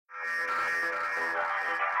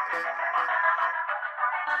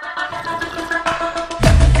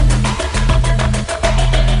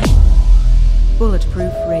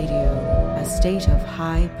Bulletproof Radio, a state of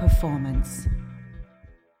high performance.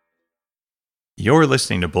 You're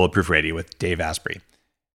listening to Bulletproof Radio with Dave Asprey.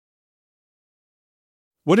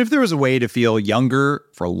 What if there was a way to feel younger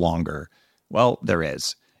for longer? Well, there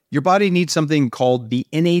is. Your body needs something called the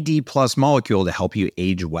NAD+ molecule to help you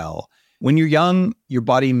age well. When you're young, your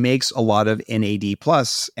body makes a lot of NAD+,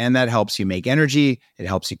 and that helps you make energy, it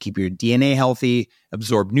helps you keep your DNA healthy,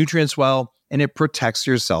 absorb nutrients well, and it protects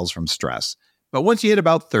your cells from stress. But once you hit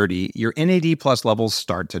about 30, your NAD+ levels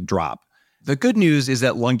start to drop. The good news is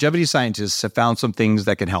that longevity scientists have found some things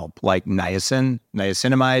that can help, like niacin,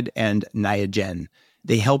 niacinamide, and Niagen.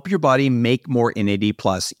 They help your body make more NAD+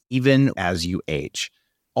 even as you age.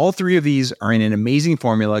 All three of these are in an amazing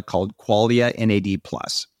formula called Qualia NAD+.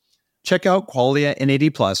 Check out Qualia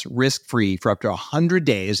NAD+ risk-free for up to 100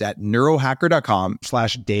 days at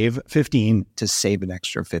neurohacker.com/Dave15 to save an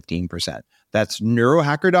extra 15%. That's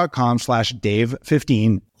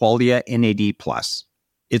neurohacker.com/Dave15, Qualia NAD+.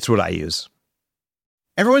 It's what I use.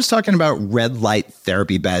 Everyone's talking about red light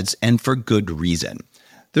therapy beds, and for good reason.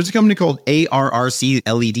 There's a company called ARRC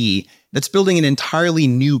LED that's building an entirely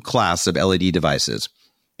new class of LED devices.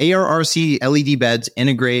 ARRC LED beds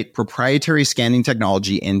integrate proprietary scanning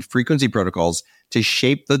technology and frequency protocols to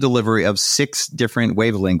shape the delivery of 6 different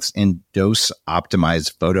wavelengths in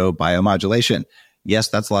dose-optimized photobiomodulation. Yes,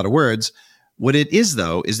 that's a lot of words. What it is,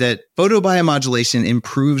 though, is that photobiomodulation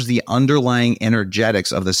improves the underlying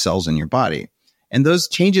energetics of the cells in your body. And those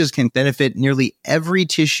changes can benefit nearly every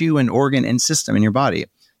tissue and organ and system in your body.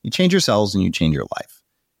 You change your cells and you change your life.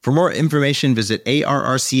 For more information, visit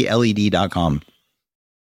arrcled.com.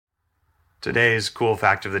 Today's cool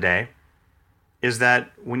fact of the day is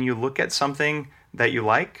that when you look at something that you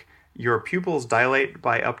like, your pupils dilate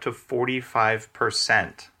by up to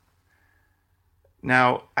 45%.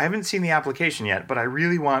 Now, I haven't seen the application yet, but I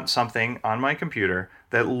really want something on my computer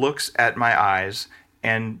that looks at my eyes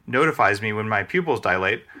and notifies me when my pupils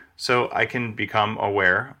dilate so I can become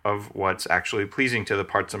aware of what's actually pleasing to the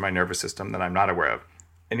parts of my nervous system that I'm not aware of.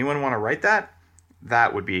 Anyone want to write that?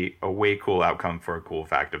 That would be a way cool outcome for a cool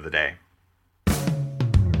fact of the day.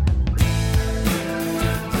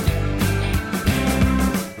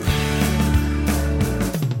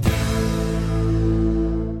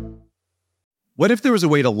 What if there was a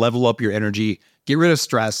way to level up your energy, get rid of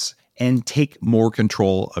stress, and take more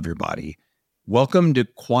control of your body? Welcome to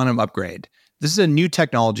Quantum Upgrade. This is a new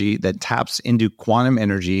technology that taps into quantum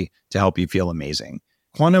energy to help you feel amazing.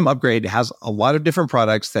 Quantum Upgrade has a lot of different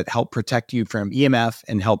products that help protect you from EMF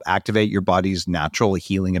and help activate your body's natural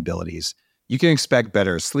healing abilities. You can expect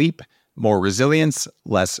better sleep, more resilience,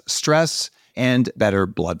 less stress, and better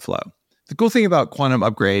blood flow. The cool thing about Quantum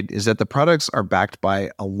Upgrade is that the products are backed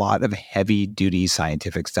by a lot of heavy-duty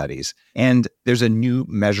scientific studies, and there's a new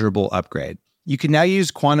measurable upgrade. You can now use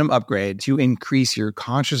Quantum Upgrade to increase your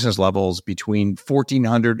consciousness levels between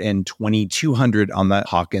 1,400 and 2,200 on the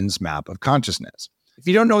Hawkins map of consciousness. If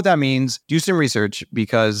you don't know what that means, do some research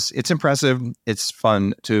because it's impressive, it's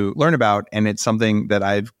fun to learn about, and it's something that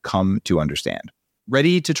I've come to understand.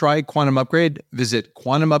 Ready to try Quantum Upgrade? Visit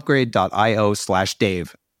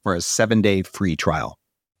quantumupgrade.io/Dave for a 7-day free trial.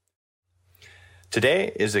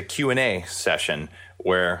 Today is a Q&A session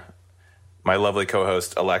where my lovely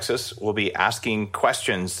co-host Alexis will be asking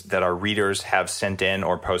questions that our readers have sent in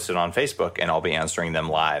or posted on Facebook, and I'll be answering them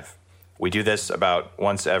live. We do this about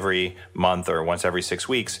once every month or once every 6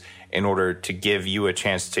 weeks in order to give you a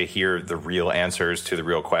chance to hear the real answers to the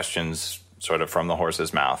real questions sort of from the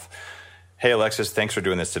horse's mouth. Hey, Alexis, thanks for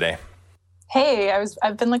doing this today. Hey,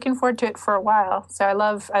 I've been looking forward to it for a while. So I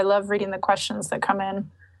love reading the questions that come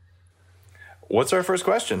in. What's our first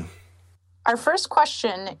question? Our first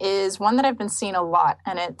question is one that I've been seeing a lot,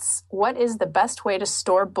 and it's, what is the best way to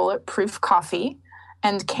store bulletproof coffee,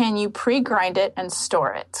 and can you pre-grind it and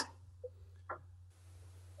store it?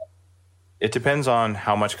 It depends on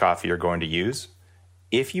how much coffee you're going to use.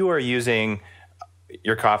 If you are using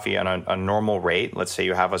your coffee on a normal rate, let's say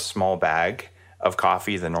you have a small bag of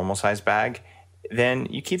coffee, the normal size bag, then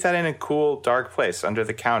you keep that in a cool, dark place under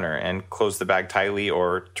the counter and close the bag tightly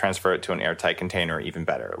or transfer it to an airtight container, even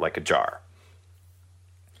better, like a jar.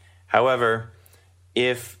 However,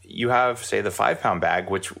 if you have, say, the 5-pound bag,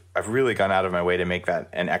 which I've really gone out of my way to make that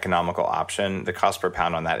an economical option, the cost per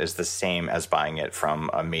pound on that is the same as buying it from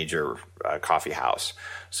a major coffee house.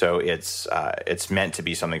 So it's meant to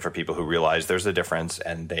be something for people who realize there's a difference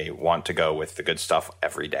and they want to go with the good stuff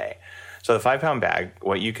every day. So the 5-pound bag,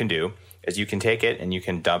 what you can do is you can take it and you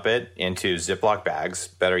can dump it into Ziploc bags,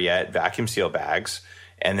 better yet, vacuum seal bags,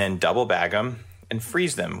 and then double bag them and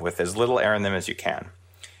freeze them with as little air in them as you can.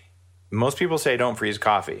 Most people say don't freeze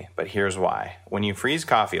coffee, but here's why. When you freeze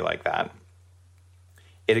coffee like that,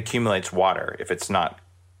 it accumulates water if it's not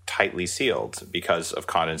tightly sealed because of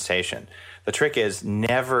condensation. The trick is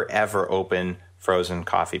never, ever open frozen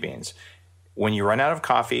coffee beans. When you run out of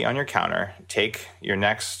coffee on your counter, take your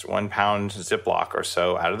next 1 pound Ziploc or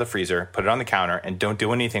so out of the freezer, put it on the counter, and don't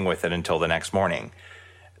do anything with it until the next morning.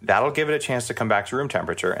 That'll give it a chance to come back to room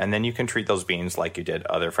temperature, and then you can treat those beans like you did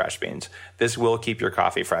other fresh beans. This will keep your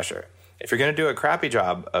coffee fresher. If you're going to do a crappy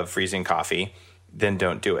job of freezing coffee, then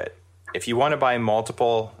don't do it. If you want to buy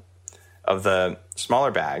multiple of the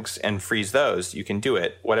smaller bags and freeze those, you can do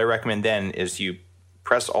it. What I recommend then is you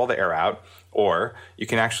press all the air out, or you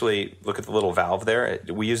can actually look at the little valve there.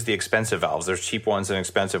 We use the expensive valves. There's cheap ones and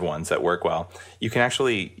expensive ones that work well. You can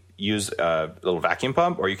actually use a little vacuum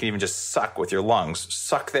pump, or you can even just suck with your lungs.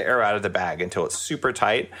 Suck the air out of the bag until it's super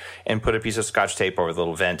tight and put a piece of Scotch tape over the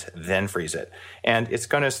little vent, then freeze it. And it's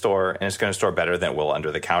going to store, and it's going to store better than it will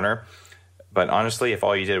under the counter. But honestly, if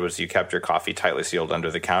all you did was you kept your coffee tightly sealed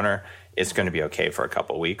under the counter, it's going to be okay for a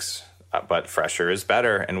couple weeks. But fresher is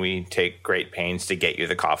better, and we take great pains to get you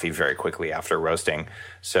the coffee very quickly after roasting.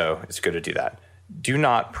 So it's good to do that. Do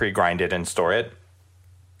not pre-grind it and store it.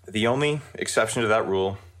 The only exception to that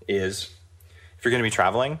rule is if you're going to be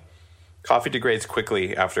traveling, coffee degrades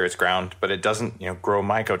quickly after it's ground, but it doesn't grow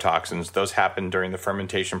mycotoxins. Those happen during the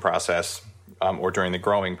fermentation process or during the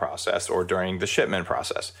growing process or during the shipment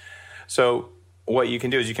process. So what you can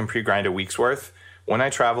do is you can pre-grind a week's worth. When I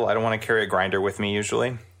travel, I don't want to carry a grinder with me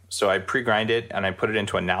usually. So I pre-grind it and I put it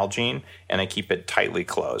into a Nalgene and I keep it tightly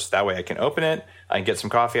closed. That way I can open it, I can get some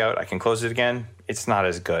coffee out, I can close it again. It's not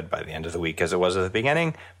as good by the end of the week as it was at the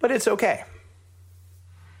beginning, but it's okay.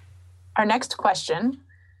 Our next question.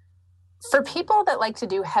 For people that like to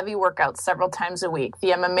do heavy workouts several times a week, the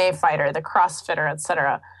MMA fighter, the CrossFitter,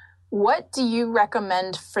 etc., what do you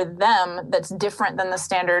recommend for them that's different than the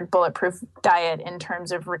standard bulletproof diet in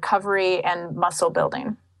terms of recovery and muscle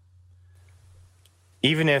building?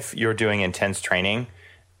 Even if you're doing intense training,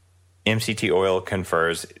 MCT oil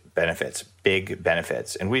confers benefits, big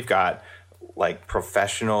benefits. And we've got like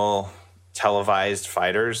professional televised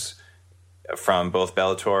fighters from both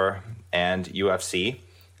Bellator and UFC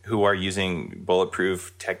who are using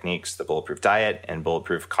bulletproof techniques, the bulletproof diet and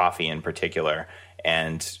bulletproof coffee in particular,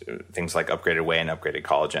 and things like upgraded whey and upgraded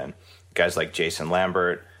collagen. Guys like Jason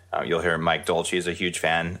Lambert, you'll hear Mike Dolce is a huge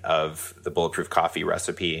fan of the bulletproof coffee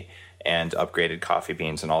recipe and upgraded coffee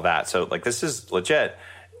beans and all that. So like this is legit.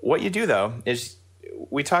 What you do though is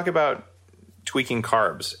we talk about tweaking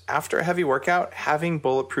carbs. After a heavy workout, having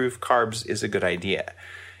bulletproof carbs is a good idea.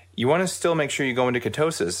 You want to still make sure you go into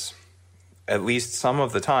ketosis at least some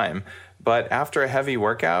of the time, but after a heavy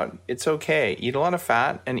workout, it's okay. Eat a lot of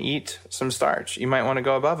fat and eat some starch. You might want to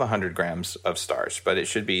go above 100 grams of starch, but it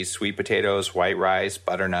should be sweet potatoes, white rice,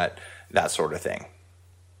 butternut, that sort of thing.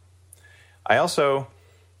 I also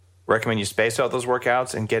recommend you space out those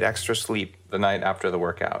workouts and get extra sleep the night after the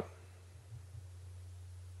workout.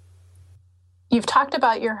 You've talked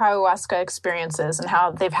about your ayahuasca experiences and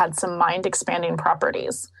how they've had some mind-expanding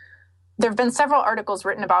properties. There have been several articles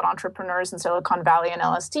written about entrepreneurs in Silicon Valley and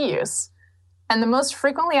LSD use. And the most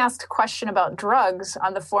frequently asked question about drugs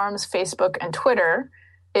on the forums, Facebook, and Twitter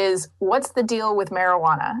is, what's the deal with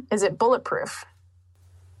marijuana? Is it bulletproof?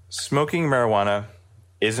 Smoking marijuana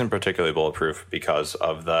isn't particularly bulletproof because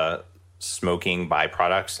of the smoking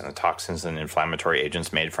byproducts and the toxins and inflammatory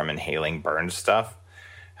agents made from inhaling burned stuff.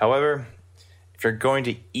 However, if you're going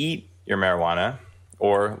to eat your marijuana,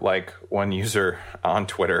 or like one user on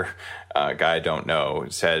Twitter, a guy I don't know,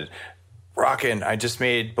 said, "Rockin', I just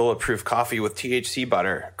made bulletproof coffee with THC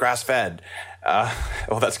butter, grass-fed."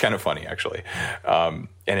 Well, that's kind of funny, actually. And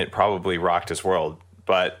it probably rocked his world.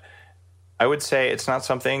 But I would say it's not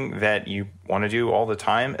something that you want to do all the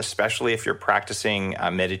time, especially if you're practicing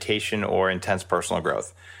meditation or intense personal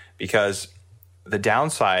growth. Because the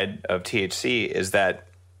downside of THC is that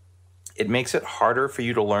it makes it harder for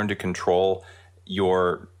you to learn to control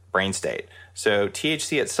your brain state. So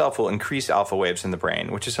THC itself will increase alpha waves in the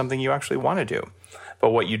brain, which is something you actually want to do. But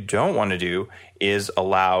what you don't want to do is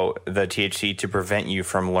allow the THC to prevent you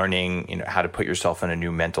from learning, how to put yourself in a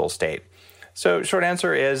new mental state. So short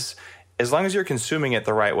answer is, as long as you're consuming it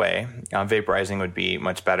the right way, vaporizing would be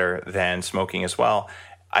much better than smoking as well.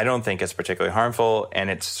 I don't think it's particularly harmful, and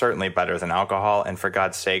it's certainly better than alcohol. And for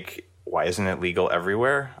God's sake, why isn't it legal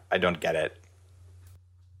everywhere? I don't get it.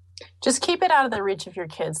 Just keep it out of the reach of your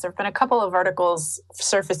kids. There have been a couple of articles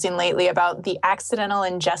surfacing lately about the accidental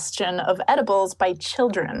ingestion of edibles by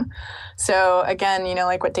children. So again,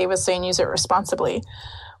 like what Dave was saying, use it responsibly.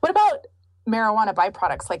 What about marijuana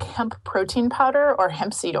byproducts like hemp protein powder or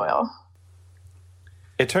hemp seed oil?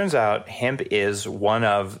 It turns out hemp is one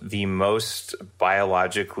of the most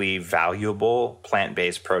biologically valuable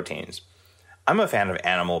plant-based proteins. I'm a fan of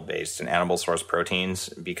animal-based and animal-source proteins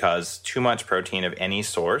because too much protein of any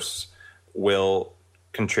source will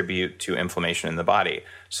contribute to inflammation in the body.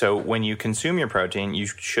 So when you consume your protein, you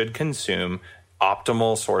should consume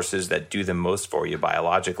optimal sources that do the most for you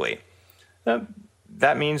biologically.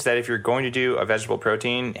 That means that if you're going to do a vegetable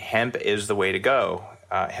protein, hemp is the way to go.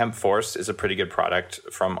 Hemp Force is a pretty good product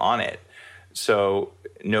from Onnit. So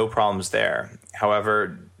no problems there.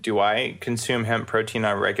 However, do I consume hemp protein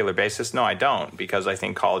on a regular basis? No, I don't, because I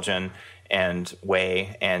think collagen and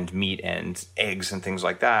whey and meat and eggs and things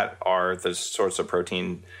like that are the sorts of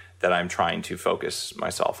protein that I'm trying to focus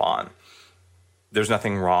myself on. There's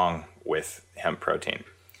nothing wrong with hemp protein.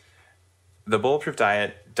 The Bulletproof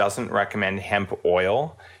Diet doesn't recommend hemp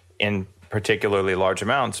oil in particularly large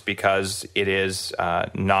amounts because it is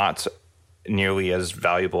not nearly as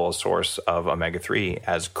valuable a source of omega-3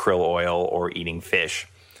 as krill oil or eating fish.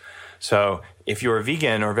 So if you're a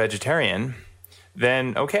vegan or vegetarian,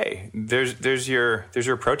 then okay, there's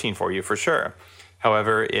your protein for you for sure.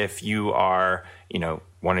 However, if you are,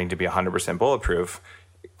 wanting to be 100% bulletproof,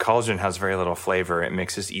 collagen has very little flavor. It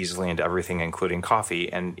mixes easily into everything, including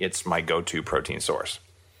coffee, and it's my go-to protein source.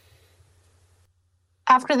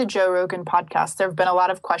 After the Joe Rogan podcast, there have been a lot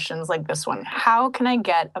of questions like this one. How can I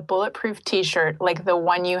get a bulletproof t-shirt like the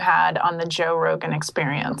one you had on the Joe Rogan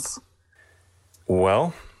Experience?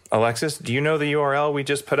 Well, Alexis, do you know the URL we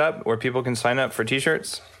just put up where people can sign up for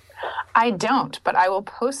t-shirts? I don't, but I will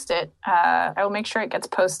post it. I will make sure it gets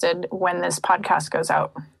posted when this podcast goes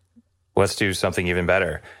out. Let's do something even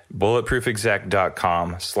better.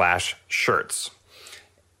 bulletproofexec.com/shirts.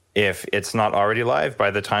 If it's not already live,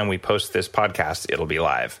 by the time we post this podcast, it'll be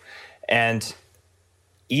live. And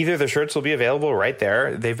either the shirts will be available right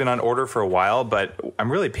there. They've been on order for a while, but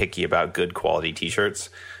I'm really picky about good quality t-shirts.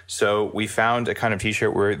 So we found a kind of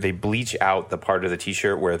t-shirt where they bleach out the part of the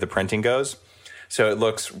t-shirt where the printing goes. So it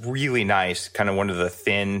looks really nice, kind of one of the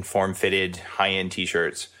thin, form-fitted, high-end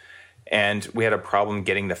t-shirts. And we had a problem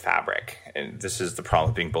getting the fabric. And this is the problem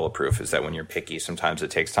with being bulletproof, is that when you're picky, sometimes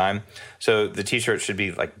it takes time. So the t-shirt should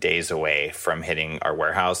be like days away from hitting our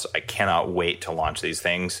warehouse. I cannot wait to launch these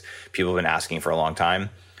things. People have been asking for a long time.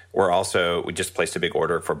 We just placed a big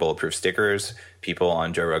order for bulletproof stickers. People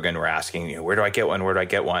on Joe Rogan were asking, where do I get one? Where do I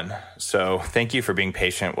get one? So thank you for being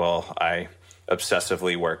patient while I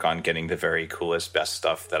obsessively work on getting the very coolest, best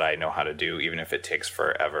stuff that I know how to do, even if it takes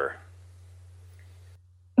forever.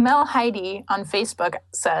 Mel Heidi on Facebook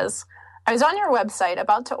says, I was on your website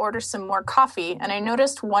about to order some more coffee, and I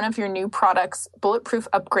noticed one of your new products, Bulletproof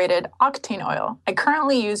Upgraded Octane Oil. I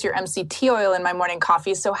currently use your MCT oil in my morning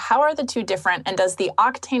coffee, so how are the two different, and does the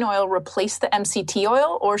Octane oil replace the MCT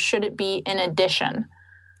oil, or should it be in addition?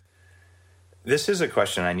 This is a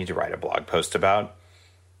question I need to write a blog post about.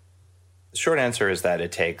 The short answer is that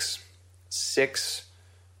it takes 6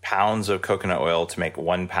 pounds of coconut oil to make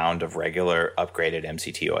 1 pound of regular upgraded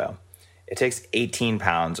MCT oil. It takes 18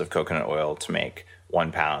 pounds of coconut oil to make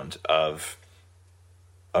 1 pound of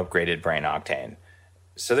upgraded brain octane.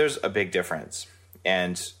 So there's a big difference.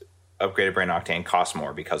 And upgraded brain octane costs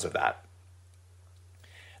more because of that.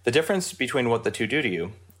 The difference between what the two do to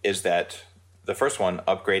you is that the first one,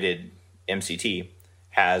 upgraded MCT,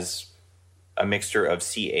 has a mixture of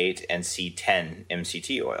C8 and C10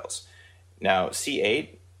 MCT oils. Now,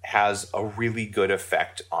 C8 has a really good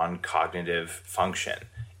effect on cognitive function.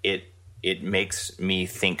 It makes me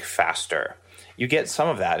think faster. You get some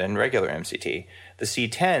of that in regular MCT. The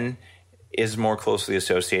C10 is more closely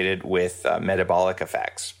associated with metabolic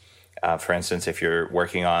effects. For instance, if you're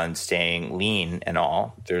working on staying lean and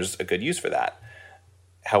all, there's a good use for that.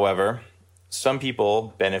 However, some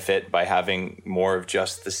people benefit by having more of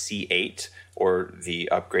just the C8 or the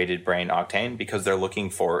upgraded brain octane because they're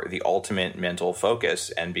looking for the ultimate mental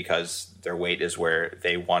focus and because their weight is where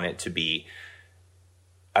they want it to be.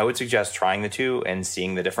 I would suggest trying the two and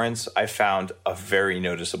seeing the difference. I found a very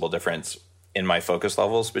noticeable difference in my focus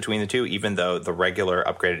levels between the two, even though the regular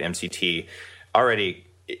upgraded MCT already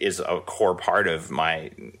is a core part of my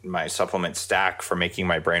supplement stack for making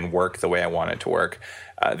my brain work the way I want it to work.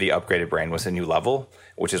 The upgraded brain was a new level,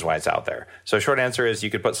 which is why it's out there. So short answer is you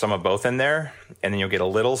could put some of both in there, and then you'll get a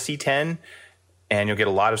little C10, and you'll get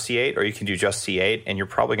a lot of C8, or you can do just C8, and you're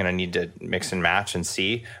probably going to need to mix and match and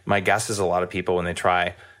see. My guess is a lot of people, when they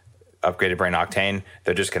try upgraded brain octane,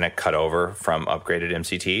 they're just going to cut over from upgraded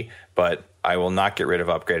MCT. But I will not get rid of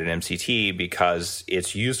upgraded MCT because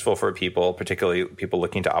it's useful for people, particularly people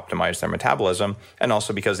looking to optimize their metabolism, and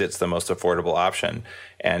also because it's the most affordable option.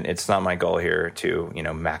 And it's not my goal here to,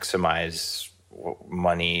 maximize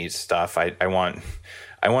money stuff. I want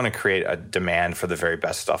to create a demand for the very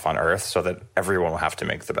best stuff on Earth so that everyone will have to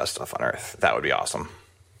make the best stuff on Earth. That would be awesome.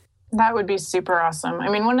 That would be super awesome. I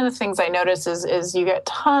mean, one of the things I notice is you get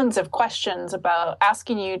tons of questions about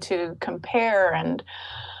asking you to compare and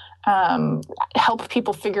help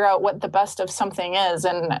people figure out what the best of something is.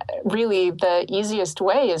 And really the easiest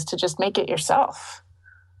way is to just make it yourself,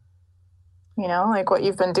 like what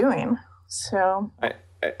you've been doing. So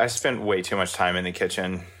I spent way too much time in the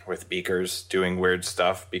kitchen with beakers doing weird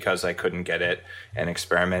stuff because I couldn't get it and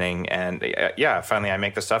experimenting. And finally I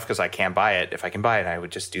make the stuff because I can't buy it. If I can buy it, I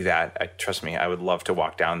would just do that. Trust me, I would love to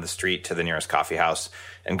walk down the street to the nearest coffee house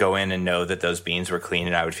and go in and know that those beans were clean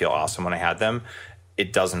and I would feel awesome when I had them.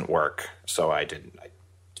 It doesn't work. So I did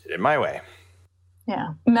it my way.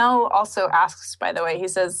 Yeah. Mel also asks, by the way, he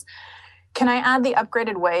says, can I add the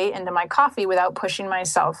upgraded whey into my coffee without pushing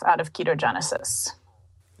myself out of ketogenesis?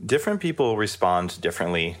 Different people respond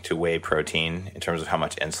differently to whey protein in terms of how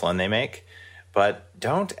much insulin they make, but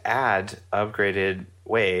don't add upgraded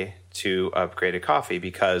whey to upgraded coffee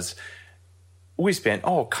because we spent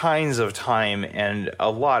all kinds of time and a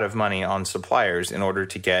lot of money on suppliers in order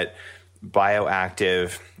to get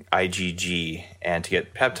bioactive IgG and to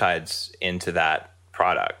get peptides into that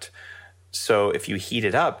product. So if you heat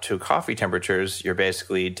it up to coffee temperatures, you're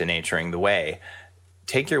basically denaturing the whey.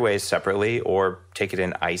 Take your whey separately or take it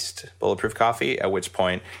in iced bulletproof coffee, at which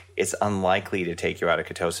point it's unlikely to take you out of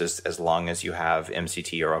ketosis as long as you have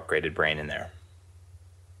MCT or upgraded brain in there.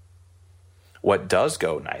 What does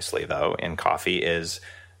go nicely, though, in coffee is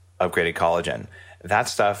upgraded collagen. That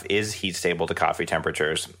stuff is heat stable to coffee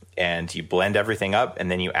temperatures, and you blend everything up,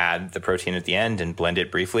 and then you add the protein at the end and blend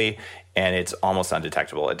it briefly, and it's almost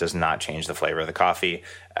undetectable. It does not change the flavor of the coffee,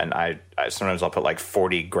 and I sometimes I'll put like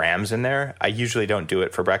 40 grams in there. I usually don't do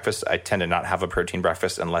it for breakfast. I tend to not have a protein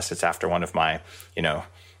breakfast unless it's after one of my,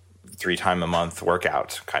 3-time-a-month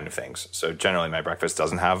workout kind of things. So generally my breakfast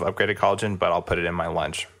doesn't have upgraded collagen, but I'll put it in my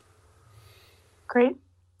lunch. Great.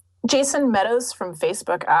 Jason Meadows from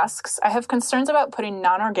Facebook asks, I have concerns about putting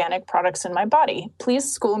non-organic products in my body.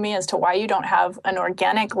 Please school me as to why you don't have an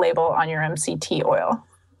organic label on your MCT oil.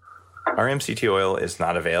 Our MCT oil is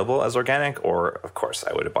not available as organic, or of course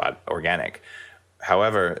I would have bought organic.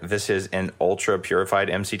 However, this is an ultra purified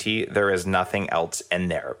MCT. There is nothing else in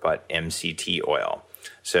there but MCT oil.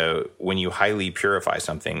 So when you highly purify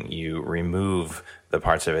something, you remove the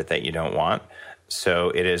parts of it that you don't want. So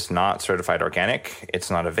it is not certified organic.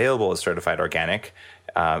 It's not available as certified organic,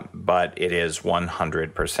 but it is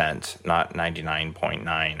 100%, not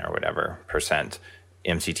 99.9 or whatever percent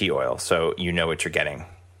MCT oil. So you know what you're getting.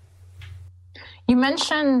 You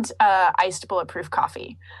mentioned iced bulletproof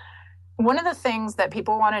coffee. One of the things that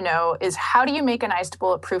people want to know is how do you make an iced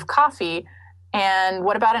bulletproof coffee? And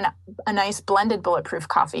what about a nice blended bulletproof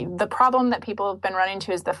coffee? The problem that people have been running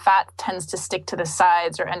into is the fat tends to stick to the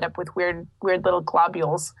sides or end up with weird little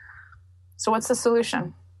globules. So what's the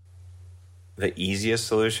solution? The easiest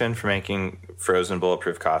solution for making frozen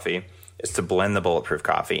bulletproof coffee is to blend the bulletproof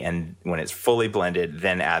coffee. And when it's fully blended,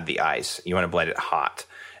 then add the ice. You want to blend it hot.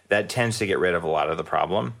 That tends to get rid of a lot of the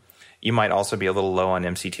problem. You might also be a little low on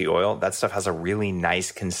MCT oil. That stuff has a really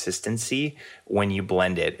nice consistency when you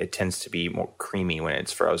blend it. It tends to be more creamy when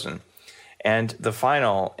it's frozen. And the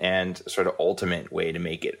final and sort of ultimate way to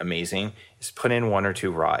make it amazing is put in 1 or 2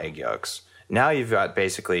 raw egg yolks. Now you've got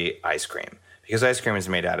basically ice cream, because ice cream is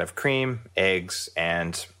made out of cream, eggs,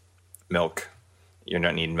 and milk. You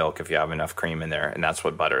don't need milk if you have enough cream in there, and that's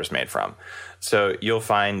what butter is made from. So you'll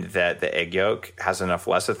find that the egg yolk has enough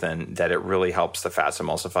lecithin that it really helps the fats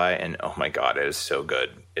emulsify, and oh my God, it is so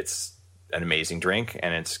good. It's an amazing drink,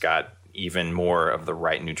 and it's got even more of the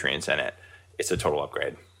right nutrients in it. It's a total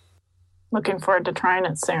upgrade. Looking forward to trying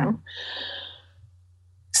it soon.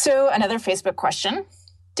 So another Facebook question.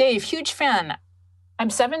 Dave, huge fan.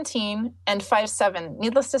 I'm 17 and 5'7".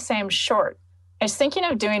 Needless to say, I'm short. I was thinking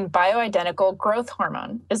of doing bioidentical growth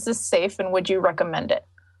hormone. Is this safe, and would you recommend it?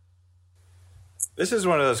 This is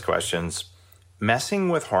one of those questions. Messing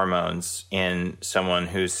with hormones in someone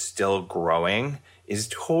who's still growing is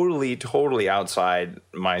totally outside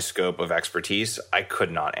my scope of expertise. I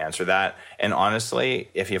could not answer that. And honestly,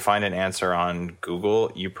 if you find an answer on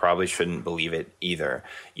Google, you probably shouldn't believe it either.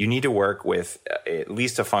 You need to work with at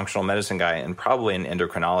least a functional medicine guy and probably an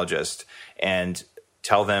endocrinologist. And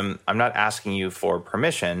tell them, I'm not asking you for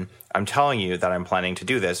permission. I'm telling you that I'm planning to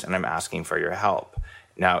do this and I'm asking for your help.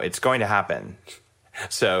 Now, it's going to happen.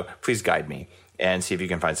 So please guide me and see if you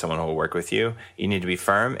can find someone who will work with you. You need to be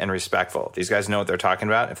firm and respectful. These guys know what they're talking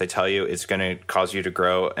about. If they tell you it's going to cause you to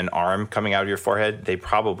grow an arm coming out of your forehead, they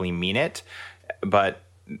probably mean it. But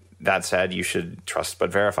that said, you should trust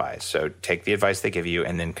but verify. So take the advice they give you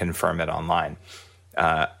and then confirm it online.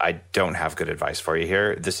 I don't have good advice for you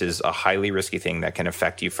here. This is a highly risky thing that can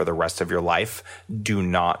affect you for the rest of your life. Do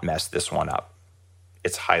not mess this one up.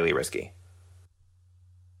 It's highly risky.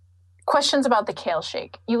 Questions about the kale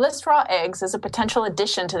shake. You list raw eggs as a potential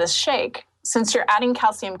addition to this shake. Since you're adding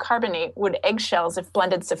calcium carbonate, would eggshells, if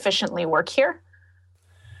blended sufficiently, work here?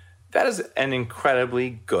 That is an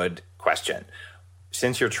incredibly good question.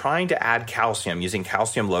 Since you're trying to add calcium using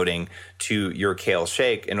calcium loading to your kale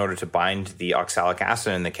shake in order to bind the oxalic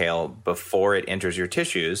acid in the kale before it enters your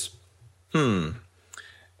tissues,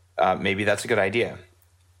 maybe that's a good idea.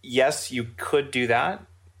 Yes, you could do that.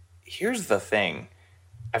 Here's the thing.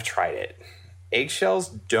 I've tried it. Eggshells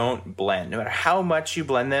don't blend. No matter how much you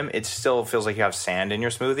blend them, it still feels like you have sand in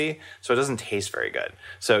your smoothie, so it doesn't taste very good.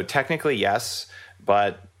 So technically, yes,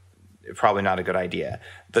 but probably not a good idea.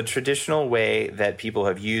 The traditional way that people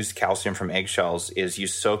have used calcium from eggshells is you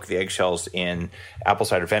soak the eggshells in apple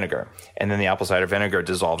cider vinegar, and then the apple cider vinegar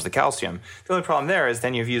dissolves the calcium. The only problem there is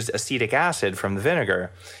then you've used acetic acid from the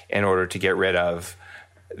vinegar in order to get rid of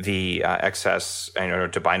the excess, in order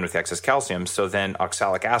to bind with the excess calcium, so then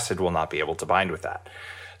oxalic acid will not be able to bind with that.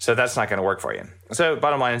 So that's not going to work for you. So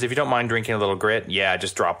bottom line is, if you don't mind drinking a little grit,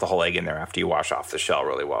 just drop the whole egg in there after you wash off the shell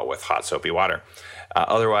really well with hot soapy water.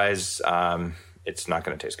 Otherwise, it's not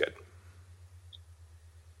going to taste good.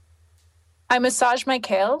 I massage my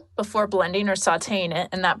kale before blending or sauteing it,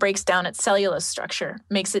 and that breaks down its cellulose structure,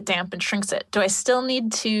 makes it damp and shrinks it. Do I still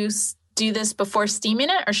need to do this before steaming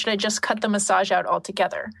it, or should I just cut the massage out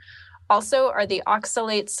altogether? Also, are the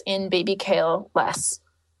oxalates in baby kale less?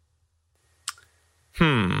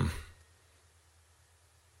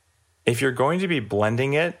 If you're going to be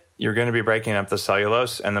blending it, you're going to be breaking up the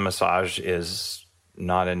cellulose, and the massage is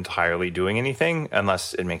not entirely doing anything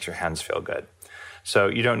unless it makes your hands feel good. So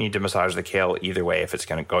you don't need to massage the kale either way. If it's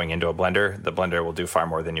going into a blender, the blender will do far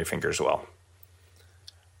more than your fingers will.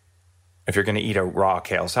 If you're going to eat a raw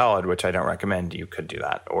kale salad, which I don't recommend, you could do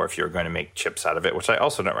that. Or if you're going to make chips out of it, which I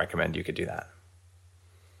also don't recommend, you could do that.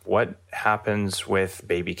 What happens with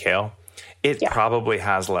baby kale? It probably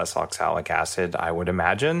has less oxalic acid, I would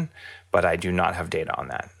imagine, but I do not have data on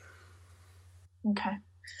that. Okay.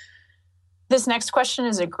 This next question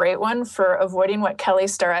is a great one for avoiding what Kelly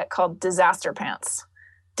Starrett called disaster pants.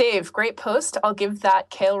 Dave, great post. I'll give that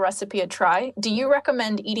kale recipe a try. Do you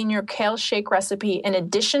recommend eating your kale shake recipe in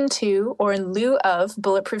addition to or in lieu of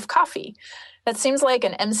bulletproof coffee? That seems like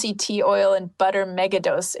an MCT oil and butter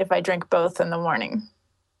megadose if I drink both in the morning.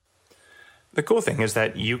 The cool thing is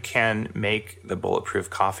that you can make the bulletproof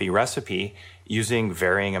coffee recipe using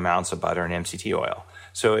varying amounts of butter and MCT oil.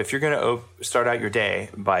 So if you're going to start out your day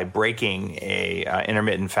by breaking a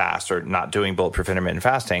intermittent fast or not doing bulletproof intermittent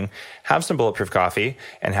fasting, have some bulletproof coffee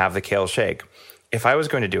and have the kale shake. If I was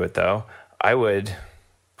going to do it, though, I would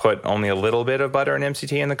put only a little bit of butter and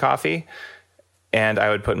MCT in the coffee, and I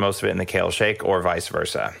would put most of it in the kale shake or vice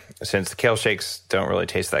versa. Since the kale shakes don't really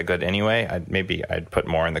taste that good anyway, I'd put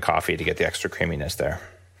more in the coffee to get the extra creaminess there.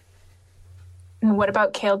 And what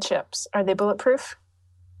about kale chips? Are they bulletproof?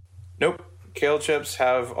 Nope. Kale chips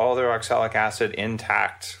have all their oxalic acid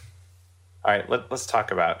intact. All right, let's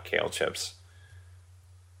talk about kale chips.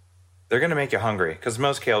 They're going to make you hungry because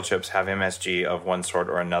most kale chips have MSG of one sort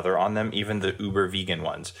or another on them, even the uber vegan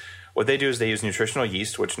ones. What they do is they use nutritional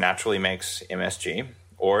yeast, which naturally makes MSG,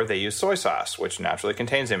 or they use soy sauce, which naturally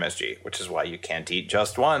contains MSG, which is why you can't eat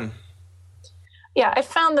just one. Yeah, I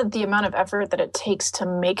found that the amount of effort that it takes to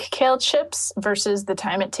make kale chips versus the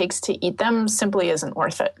time it takes to eat them simply isn't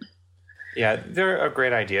worth it. Yeah, they're a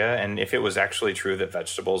great idea. And if it was actually true that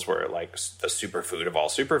vegetables were like the superfood of all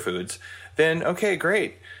superfoods, then okay,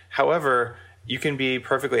 great. However, you can be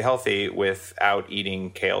perfectly healthy without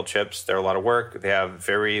eating kale chips. They're a lot of work. They have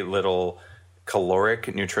very little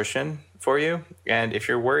caloric nutrition for you. And if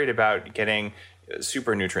you're worried about getting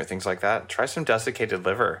super nutrient things like that, try some desiccated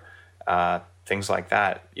liver, things like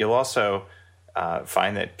that. You'll also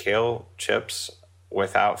find that kale chips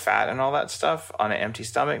without fat and all that stuff on an empty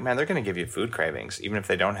stomach, man, they're going to give you food cravings, even if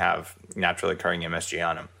they don't have naturally occurring MSG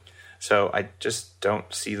on them. So I just don't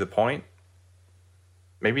see the point.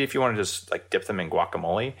 Maybe if you want to just like dip them in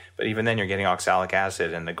guacamole, but even then you're getting oxalic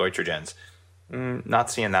acid and the goitrogens. Not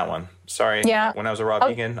seeing that one. Sorry. Yeah. When I was a raw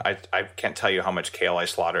vegan, I can't tell you how much kale I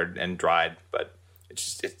slaughtered and dried, but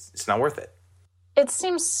it's not worth it. It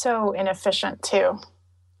seems so inefficient too.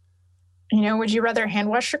 Would you rather hand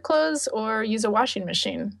wash your clothes or use a washing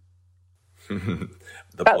machine?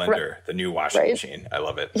 The blender, the new washing machine. I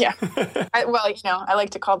love it. Yeah. I like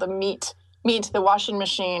to call the meat the washing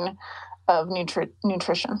machine of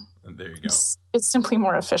nutrition. There you go. It's simply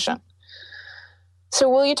more efficient. So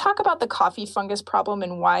will you talk about the coffee fungus problem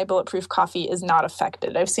and why bulletproof coffee is not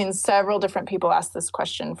affected? I've seen several different people ask this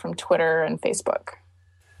question from Twitter and Facebook.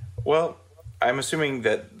 Well, I'm assuming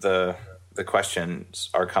that the questions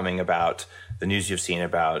are coming about the news you've seen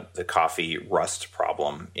about the coffee rust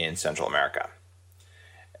problem in Central America.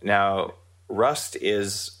 Now, rust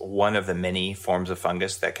is one of the many forms of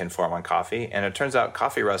fungus that can form on coffee, and it turns out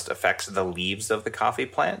coffee rust affects the leaves of the coffee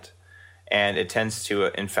plant, and it tends to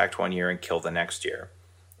infect one year and kill the next year.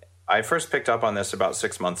 I first picked up on this about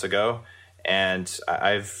 6 months ago, and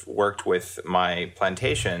I've worked with my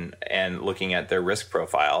plantation and looking at their risk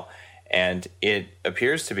profile, and it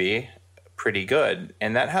appears to be pretty good,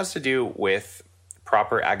 and that has to do with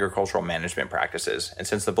proper agricultural management practices. And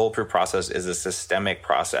since the bulletproof process is a systemic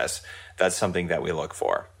process, that's something that we look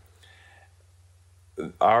for.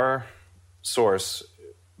 Our source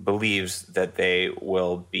believes that they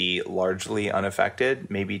will be largely unaffected,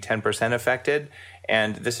 maybe 10% affected,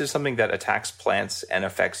 and this is something that attacks plants and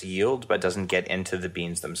affects yield but doesn't get into the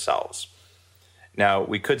beans themselves. Now,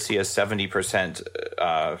 we could see a 70%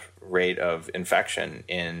 rate of infection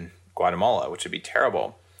in Guatemala, which would be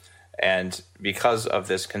terrible. And because of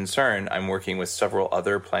this concern, I'm working with several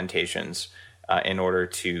other plantations in order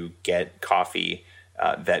to get coffee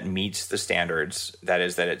that meets the standards, that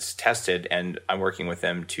is, that it's tested, and I'm working with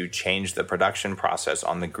them to change the production process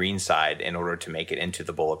on the green side in order to make it into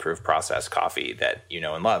the bulletproof process coffee that you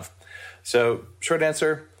know and love. So, short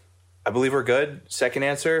answer, I believe we're good. Second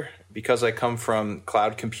answer, because I come from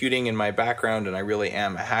cloud computing in my background and I really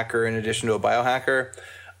am a hacker in addition to a biohacker,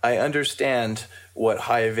 I understand what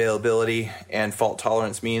high availability and fault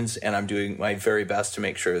tolerance means, and I'm doing my very best to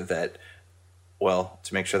make sure that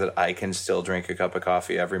I can still drink a cup of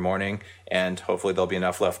coffee every morning, and hopefully there'll be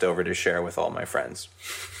enough left over to share with all my friends.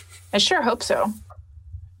 I sure hope so.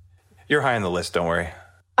 You're high on the list, don't worry.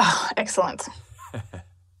 Oh, excellent.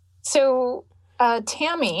 So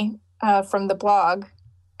Tammy from the blog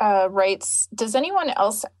writes, does anyone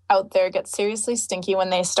else out there get seriously stinky when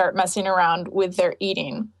they start messing around with their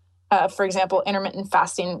eating? For example, intermittent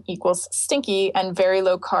fasting equals stinky and very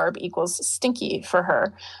low carb equals stinky for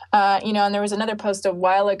her. And there was another post a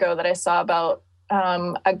while ago that I saw about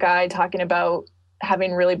a guy talking about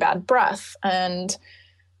having really bad breath. And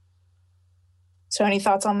so any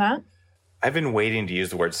thoughts on that? I've been waiting to use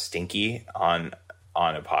the word stinky on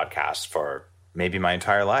a podcast for maybe my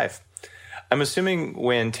entire life. I'm assuming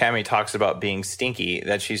when Tammy talks about being stinky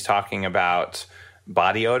that she's talking about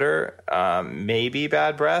body odor, maybe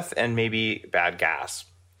bad breath, and maybe bad gas.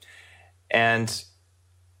 And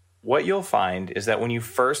what you'll find is that when you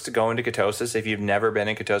first go into ketosis, if you've never been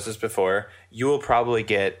in ketosis before, you will probably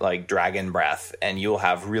get like dragon breath and you'll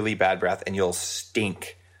have really bad breath and you'll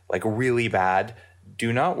stink like really bad.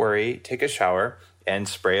 Do not worry, take a shower and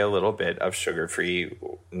spray a little bit of sugar-free,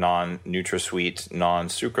 non-NutraSweet,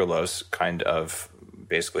 non-sucralose kind of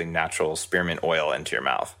basically natural spearmint oil into your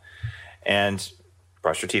mouth. And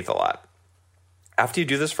brush your teeth a lot. After you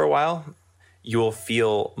do this for a while, you will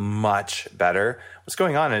feel much better. What's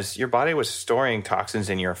going on is your body was storing toxins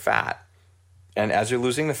in your fat. And as you're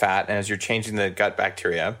losing the fat and as you're changing the gut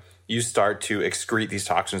bacteria, you start to excrete these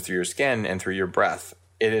toxins through your skin and through your breath.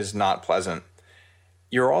 It is not pleasant.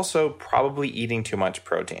 You're also probably eating too much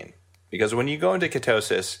protein, because when you go into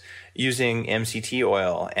ketosis using MCT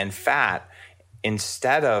oil and fat,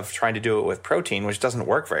 instead of trying to do it with protein, which doesn't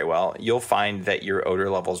work very well, you'll find that your odor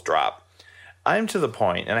levels drop. I'm to the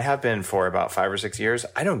point, and I have been for about 5 or 6 years,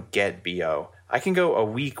 I don't get BO. I can go a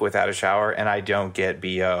week without a shower and I don't get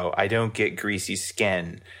BO. I don't get greasy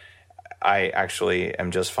skin. I actually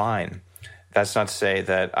am just fine. That's not to say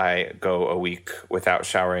that I go a week without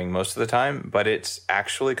showering most of the time, but it's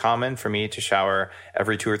actually common for me to shower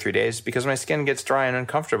every 2 or 3 days because my skin gets dry and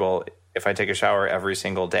uncomfortable if I take a shower every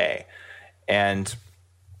single day. And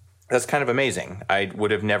that's kind of amazing. I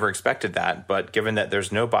would have never expected that, but given that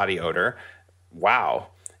there's no body odor, wow.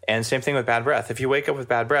 And same thing with bad breath. If you wake up with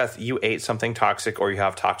bad breath, you ate something toxic or you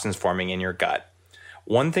have toxins forming in your gut.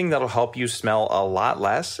 One thing that'll help you smell a lot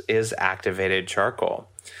less is activated charcoal.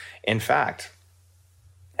 In fact,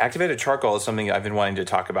 activated charcoal is something I've been wanting to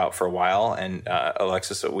talk about for a while. And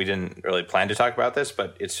Alexis, we didn't really plan to talk about this,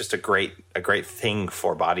 but it's just a great thing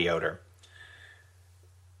for body odor.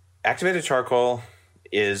 Activated charcoal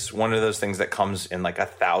is one of those things that comes in like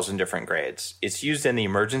 1,000 different grades. It's used in the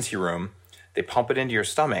emergency room. They pump it into your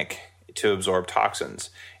stomach to absorb toxins.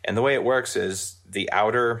 And the way it works is the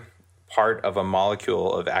outer part of a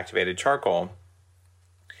molecule of activated charcoal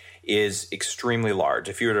is extremely large.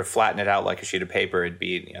 If you were to flatten it out like a sheet of paper, it'd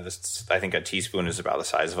be, I think a teaspoon is about the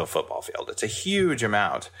size of a football field. It's a huge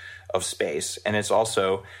amount of space, and it's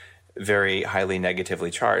also very highly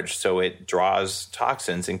negatively charged. So it draws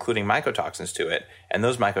toxins, including mycotoxins, to it, and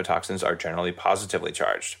those mycotoxins are generally positively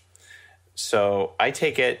charged. So I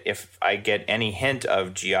take it if I get any hint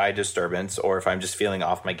of GI disturbance or if I'm just feeling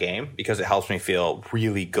off my game, because it helps me feel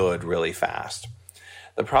really good really fast.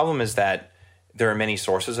 The problem is that there are many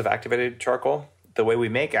sources of activated charcoal. The way we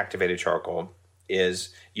make activated charcoal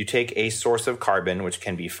is you take a source of carbon, which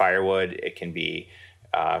can be firewood, it can be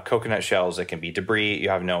coconut shells, it can be debris, you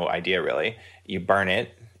have no idea really. You burn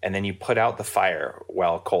it, and then you put out the fire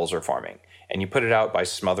while coals are forming. And you put it out by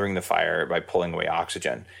smothering the fire, by pulling away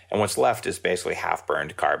oxygen. And what's left is basically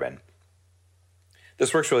half-burned carbon.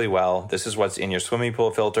 This works really well. This is what's in your swimming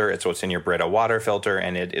pool filter. It's what's in your Brita water filter.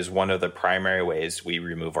 And it is one of the primary ways we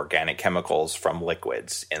remove organic chemicals from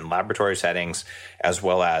liquids in laboratory settings, as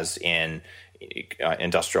well as in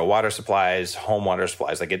industrial water supplies, home water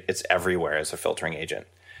supplies. Like it's everywhere as a filtering agent.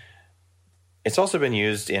 It's also been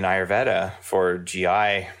used in Ayurveda for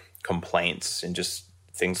GI complaints and just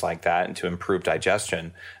things like that, and to improve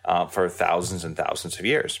digestion for thousands and thousands of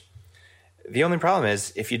years. The only problem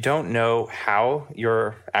is if you don't know how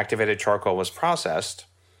your activated charcoal was processed,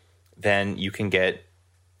 then you can get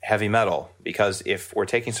heavy metal, because if we're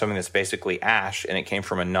taking something that's basically ash and it came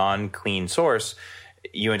from a non-clean source,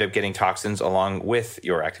 you end up getting toxins along with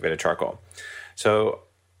your activated charcoal. So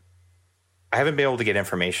I haven't been able to get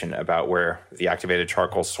information about where the activated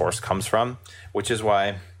charcoal source comes from, which is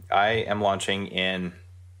why I am launching in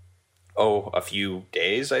a few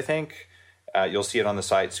days, I think. You'll see it on the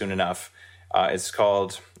site soon enough. It's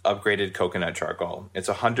called Upgraded Coconut Charcoal. It's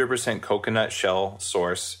 100% coconut shell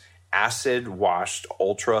source, acid-washed,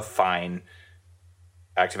 ultra-fine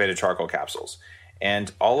activated charcoal capsules.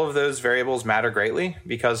 And all of those variables matter greatly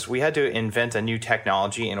because we had to invent a new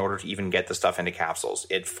technology in order to even get the stuff into capsules.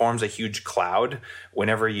 It forms a huge cloud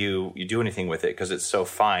whenever you do anything with it because it's so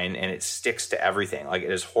fine and it sticks to everything. Like,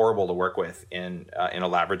 it is horrible to work with in a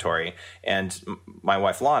laboratory. And my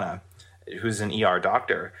wife, Lana, who's an ER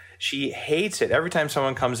doctor, she hates it. Every time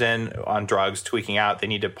someone comes in on drugs, tweaking out, they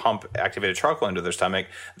need to pump activated charcoal into their stomach.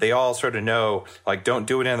 They all sort of know, like, don't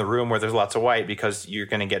do it in the room where there's lots of white because you're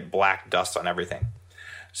going to get black dust on everything.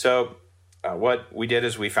 So what we did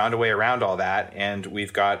is we found a way around all that, and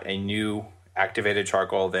we've got a new activated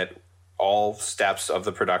charcoal that all steps of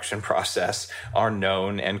the production process are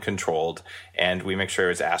known and controlled, and we make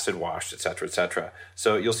sure it's acid washed, et cetera, et cetera.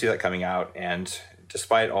 So you'll see that coming out, and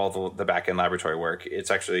despite all the back-end laboratory work, it's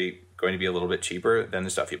actually going to be a little bit cheaper than the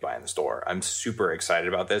stuff you buy in the store. I'm super excited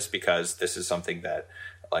about this because this is something that,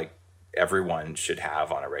 like, everyone should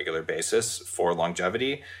have on a regular basis for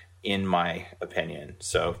longevity, in my opinion.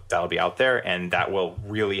 So that'll be out there, and that will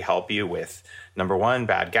really help you with, number 1,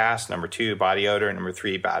 bad gas, number 2, body odor, number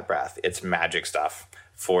 3, bad breath. It's magic stuff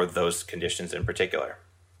for those conditions in particular.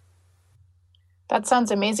 That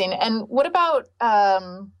sounds amazing. And what about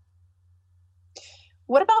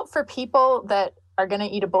for people that are going to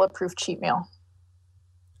eat a bulletproof cheat meal?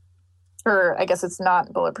 Or I guess it's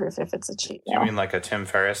not bulletproof if it's a cheat meal. You mean like a Tim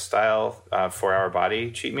Ferriss style 4-hour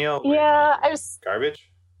body cheat meal? Yeah, garbage.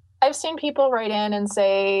 I've seen people write in and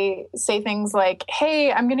say things like,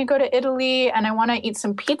 "Hey, I'm going to go to Italy and I want to eat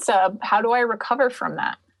some pizza. How do I recover from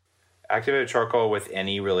that?" Activated charcoal with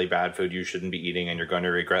any really bad food you shouldn't be eating and you're going to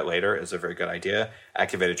regret later is a very good idea.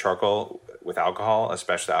 Activated charcoal with alcohol,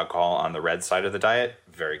 especially alcohol on the red side of the diet,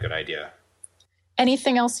 very good idea.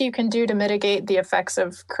 Anything else you can do to mitigate the effects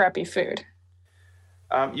of crappy food?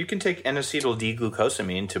 You can take N-acetyl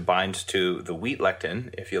D-glucosamine to bind to the wheat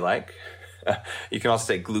lectin, if you like. You can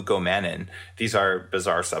also take glucomannan. These are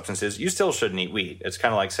bizarre substances. You still shouldn't eat wheat. It's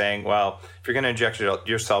kind of like saying, well, if you're going to inject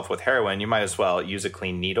yourself with heroin, you might as well use a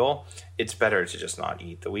clean needle. It's better to just not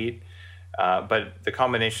eat the wheat. But the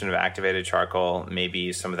combination of activated charcoal,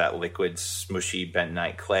 maybe some of that liquid, smushy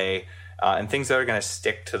bentonite clay, and things that are going to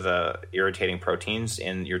stick to the irritating proteins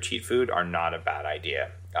in your cheat food are not a bad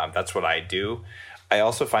idea. That's what I do. I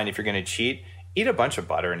also find if you're going to cheat, eat a bunch of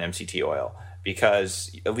butter and MCT oil,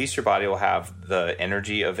 because at least your body will have the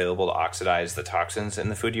energy available to oxidize the toxins in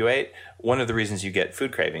the food you ate. One of the reasons you get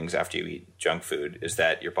food cravings after you eat junk food is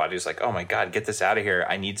that your body's like, oh my God, get this out of here.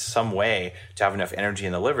 I need some way to have enough energy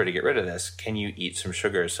in the liver to get rid of this. Can you eat some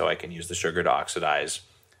sugar so I can use the sugar to oxidize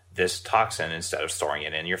this toxin instead of storing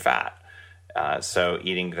it in your fat? So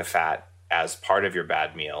eating the fat as part of your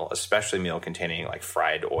bad meal, especially meal containing like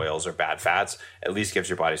fried oils or bad fats, at least gives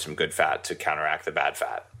your body some good fat to counteract the bad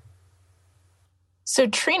fat. So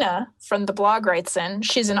Trina from the blog writes in,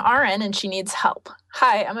 she's an RN and she needs help.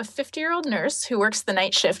 Hi, I'm a 50-year-old nurse who works the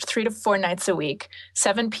night shift 3 to 4 nights a week,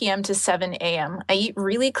 7 p.m. to 7 a.m. I eat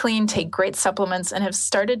really clean, take great supplements, and have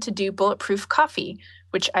started to do bulletproof coffee,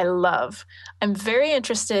 which I love. I'm very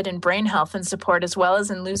interested in brain health and support as well as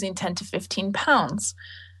in losing 10 to 15 pounds.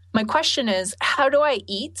 My question is, how do I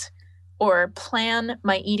eat or plan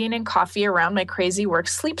my eating and coffee around my crazy work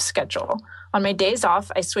sleep schedule? On my days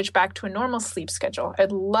off, I switch back to a normal sleep schedule.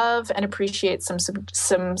 I'd love and appreciate some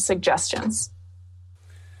suggestions.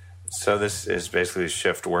 So this is basically a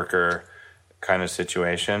shift worker kind of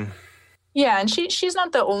situation. Yeah, and she's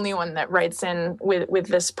not the only one that writes in with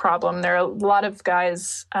this problem. There are a lot of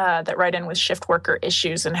guys that write in with shift worker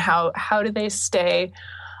issues, and how do they stay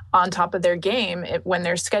on top of their game when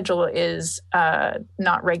their schedule is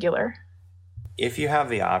not regular? If you have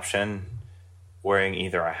the option, wearing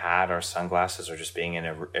either a hat or sunglasses or just being in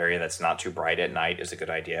an area that's not too bright at night is a good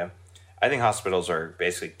idea. I think hospitals are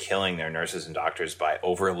basically killing their nurses and doctors by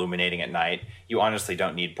over-illuminating at night. You honestly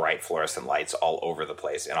don't need bright fluorescent lights all over the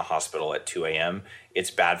place in a hospital at 2 a.m. It's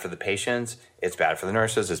bad for the patients, it's bad for the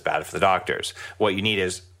nurses, it's bad for the doctors. What you need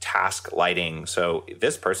is task lighting. So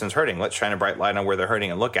this person's hurting. Let's shine a bright light on where they're hurting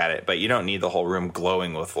and look at it. But you don't need the whole room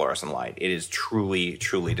glowing with fluorescent light. It is truly,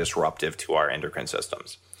 truly disruptive to our endocrine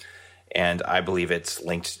systems. And I believe it's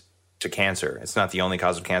linked to cancer. It's not the only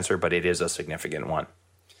cause of cancer, but it is a significant one.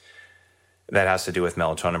 That has to do with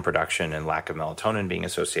melatonin production and lack of melatonin being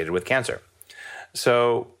associated with cancer.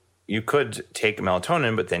 So you could take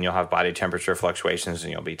melatonin, but then you'll have body temperature fluctuations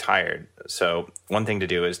and you'll be tired. So one thing to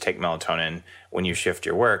do is take melatonin when you shift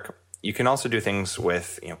your work. You can also do things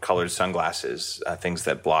with colored sunglasses, things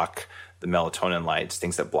that block the melatonin lights,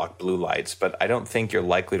 things that block blue lights. But I don't think you're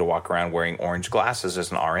likely to walk around wearing orange glasses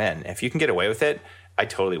as an RN. If you can get away with it, I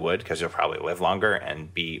totally would, because you'll probably live longer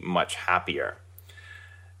and be much happier.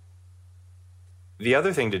 The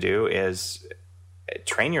other thing to do is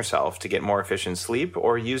train yourself to get more efficient sleep,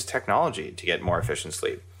 or use technology to get more efficient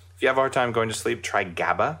sleep. If you have a hard time going to sleep, try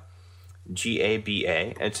GABA,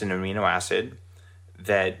 G-A-B-A. It's an amino acid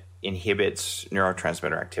that inhibits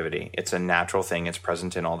neurotransmitter activity. It's a natural thing. It's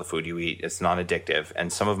present in all the food you eat. It's non-addictive.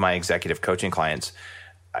 And some of my executive coaching clients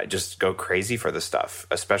just go crazy for this stuff,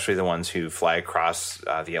 especially the ones who fly across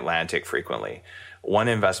the Atlantic frequently. One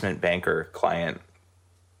investment banker client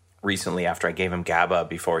recently, after I gave him GABA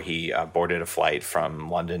before he boarded a flight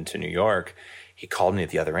from London to New York, he called me at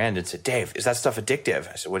the other end and said, "Dave, is that stuff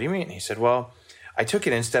addictive?" I said, "What do you mean?" He said, "Well, I took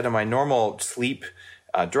it instead of my normal sleep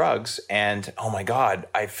drugs, and oh my God,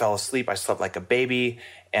 I fell asleep. I slept like a baby,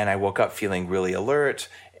 and I woke up feeling really alert."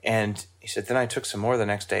 And he said, then I took some more the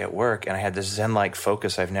next day at work, and I had this Zen-like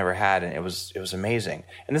focus I've never had, and it was amazing.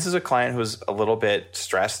 And this is a client who's a little bit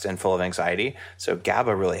stressed and full of anxiety. So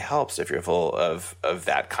GABA really helps if you're full of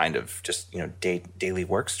that kind of just daily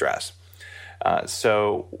work stress.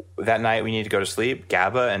 So that night we need to go to sleep.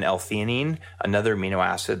 GABA and L-theanine, another amino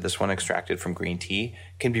acid, this one extracted from green tea,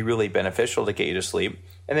 can be really beneficial to get you to sleep.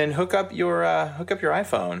 And then hook up your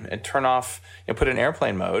iPhone and turn off, put in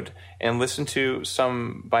airplane mode and listen to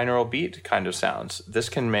some binaural beat kind of sounds. This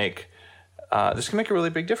can make a really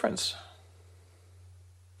big difference.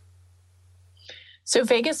 So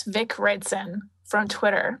Vegas Vic writes in from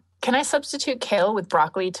Twitter, can I substitute kale with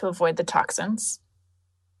broccoli to avoid the toxins?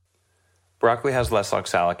 Broccoli has less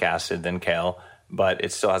oxalic acid than kale, but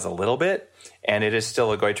it still has a little bit, and it is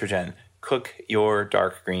still a goitrogen. Cook your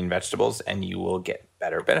dark green vegetables, and you will get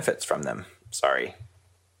better benefits from them. Sorry.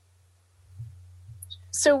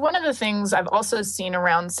 So one of the things I've also seen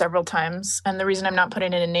around several times, and the reason I'm not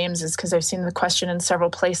putting it in names is because I've seen the question in several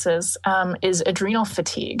places, is adrenal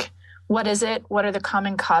fatigue. What is it? What are the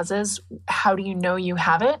common causes? How do you know you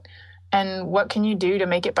have it? And what can you do to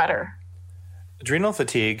make it better? Adrenal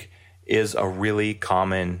fatigue is a really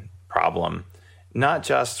common problem, not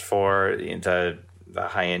just for the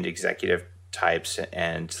high-end executive types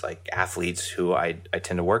and like athletes who I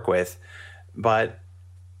tend to work with, but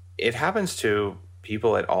it happens to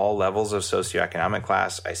people at all levels of socioeconomic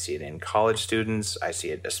class. I see it in college students. I see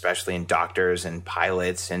it especially in doctors and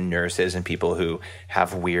pilots and nurses and people who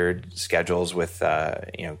have weird schedules with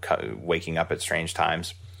waking up at strange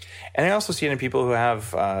times. And I also see it in people who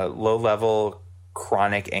have low-level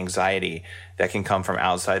chronic anxiety that can come from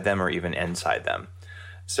outside them or even inside them.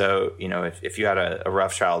 So, if you had a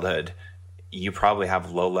rough childhood, you probably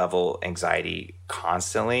have low-level anxiety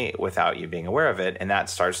constantly without you being aware of it, and that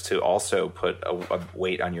starts to also put a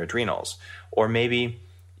weight on your adrenals. Or maybe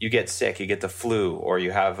you get sick, you get the flu, or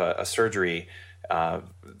you have a surgery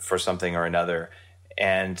for something or another,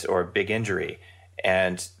 or a big injury,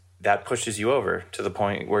 and that pushes you over to the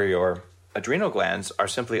point where your adrenal glands are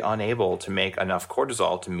simply unable to make enough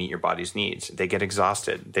cortisol to meet your body's needs. They get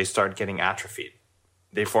exhausted. They start getting atrophied.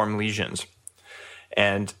 They form lesions.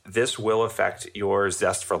 And this will affect your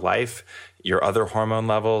zest for life, your other hormone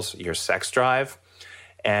levels, your sex drive,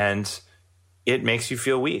 and it makes you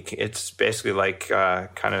feel weak. It's basically like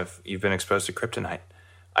you've been exposed to kryptonite.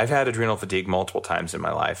 I've had adrenal fatigue multiple times in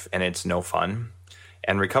my life, and it's no fun.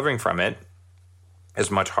 And recovering from it is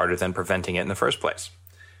much harder than preventing it in the first place.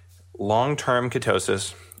 Long-term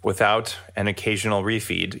ketosis without an occasional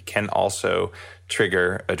refeed can also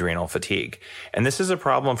trigger adrenal fatigue. And this is a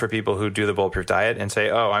problem for people who do the bulletproof diet and say,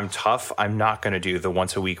 oh, I'm tough. I'm not going to do the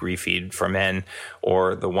once a week refeed for men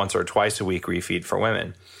or the once or twice a week refeed for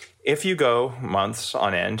women. If you go months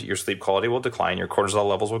on end, your sleep quality will decline, your cortisol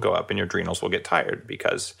levels will go up, and your adrenals will get tired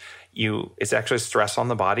because it's actually stress on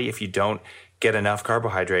the body if you don't get enough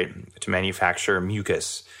carbohydrate to manufacture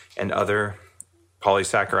mucus and other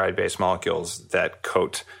polysaccharide-based molecules that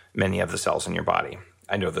coat many of the cells in your body.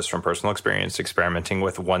 I know this from personal experience, experimenting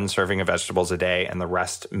with 1 serving of vegetables a day and the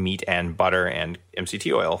rest meat and butter and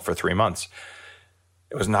MCT oil for 3 months.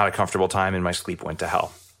 It was not a comfortable time, and my sleep went to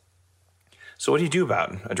hell. So what do you do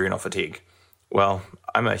about adrenal fatigue? Well,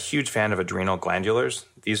 I'm a huge fan of adrenal glandulars.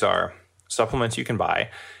 These are supplements you can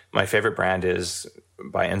buy. My favorite brand is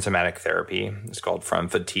by Enzymatic Therapy. It's called From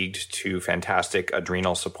Fatigued to Fantastic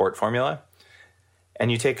Adrenal Support Formula.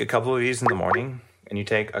 And you take a couple of these in the morning, and you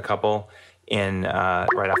take a couple in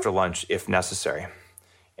right after lunch if necessary.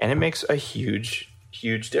 And it makes a huge,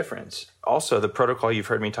 huge difference. Also, the protocol you've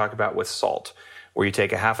heard me talk about with salt, where you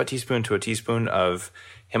take a half a teaspoon to a teaspoon of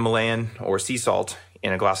Himalayan or sea salt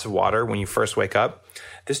in a glass of water when you first wake up.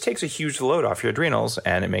 This takes a huge load off your adrenals,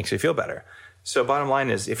 and it makes you feel better. So bottom line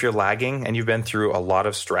is, if you're lagging and you've been through a lot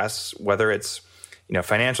of stress, whether it's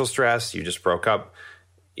financial stress, you just broke up,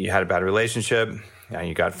 you had a bad relationship,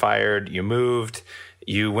 you got fired, you moved,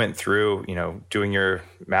 you went through doing your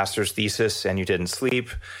master's thesis and you didn't sleep,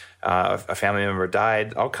 a family member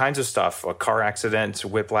died, all kinds of stuff, a car accident,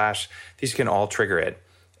 whiplash, these can all trigger it.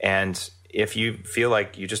 And if you feel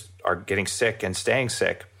like you just are getting sick and staying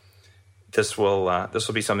sick, this will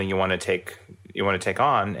be something you want to take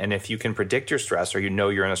on. And if you can predict your stress, or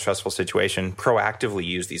you're in a stressful situation, proactively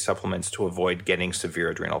use these supplements to avoid getting severe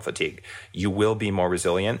adrenal fatigue. You will be more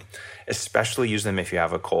resilient, especially use them if you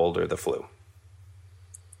have a cold or the flu.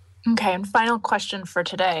 Okay, and final question for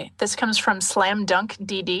today. This comes from Slam Dunk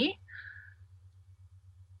DD.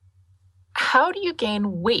 How do you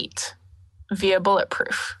gain weight via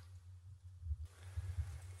Bulletproof?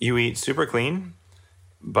 You eat super clean,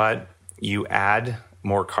 but you add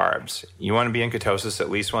more carbs. You want to be in ketosis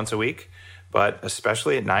at least once a week, but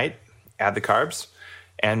especially at night, add the carbs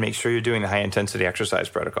and make sure you're doing the high intensity exercise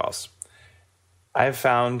protocols. I've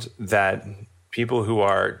found that people who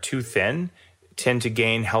are too thin tend to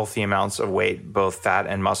gain healthy amounts of weight, both fat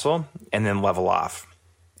and muscle, and then level off.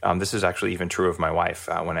 This is actually even true of my wife.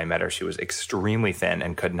 When I met her, she was extremely thin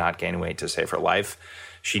and could not gain weight to save her life.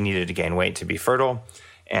 She needed to gain weight to be fertile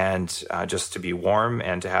and just to be warm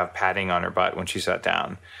and to have padding on her butt when she sat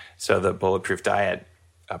down. So the Bulletproof diet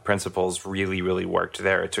principles really, really worked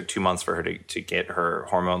there. It took 2 months for her to get her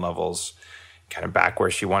hormone levels kind of back where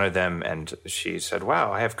she wanted them. And she said,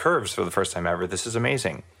 wow, I have curves for the first time ever. This is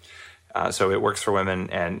amazing. So it works for women,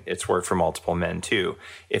 and it's worked for multiple men too.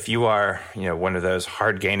 If you are, one of those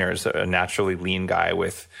hard gainers, a naturally lean guy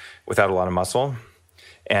without a lot of muscle,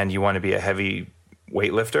 and you want to be a heavy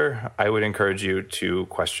weightlifter, I would encourage you to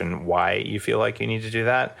question why you feel like you need to do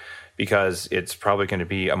that, because it's probably going to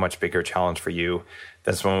be a much bigger challenge for you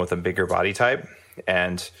than someone with a bigger body type.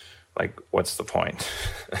 And what's the point?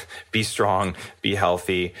 Be strong, be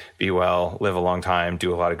healthy, be well, live a long time,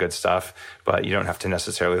 do a lot of good stuff, but you don't have to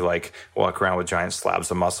necessarily walk around with giant slabs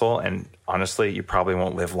of muscle. And honestly, you probably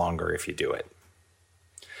won't live longer if you do it.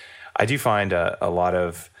 I do find a lot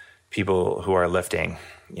of people who are lifting,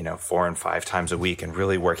 4 and 5 times a week and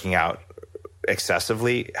really working out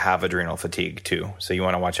excessively have adrenal fatigue too. So you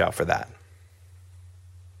want to watch out for that.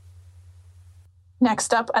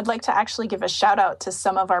 Next up, I'd like to actually give a shout out to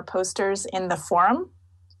some of our posters in the forum.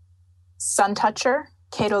 Suntoucher,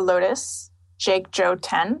 Kato Lotus, Jake Joe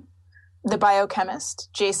 10, The Biochemist,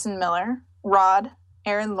 Jason Miller, Rod,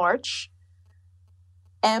 Aaron Lorch,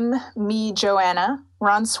 Me Joanna,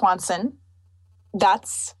 Ron Swanson,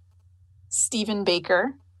 That's Stephen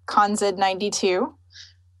Baker, Conzed92,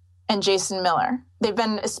 and Jason Miller. They've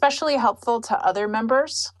been especially helpful to other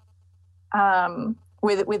members.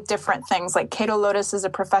 with different things. Like Kale Lotus is a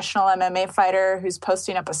professional MMA fighter who's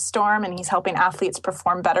posting up a storm, and he's helping athletes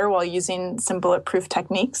perform better while using some bulletproof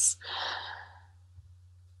techniques.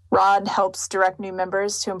 Rod helps direct new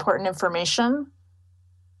members to important information.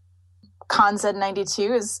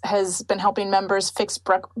 ConZ92 has been helping members fix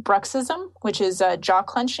bruxism, which is jaw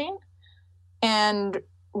clenching. And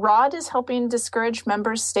Rod is helping discourage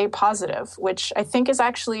members stay positive, which I think is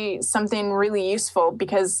actually something really useful,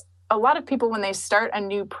 because a lot of people, when they start a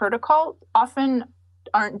new protocol, often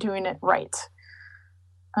aren't doing it right.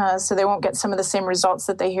 So they won't get some of the same results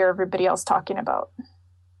that they hear everybody else talking about.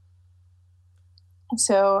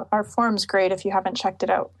 So our forum's great if you haven't checked it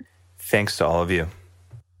out. Thanks to all of you.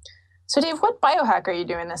 So Dave, what biohack are you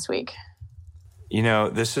doing this week?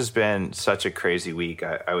 This has been such a crazy week.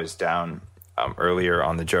 I was down earlier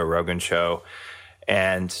on the Joe Rogan show,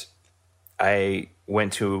 and I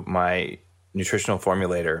went to my nutritional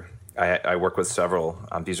formulator. I work with several.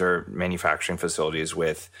 These are manufacturing facilities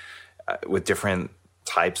with different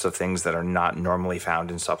types of things that are not normally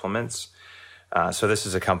found in supplements. So this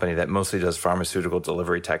is a company that mostly does pharmaceutical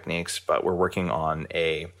delivery techniques, but we're working on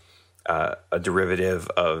a derivative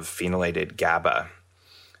of phenylated GABA,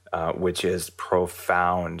 which is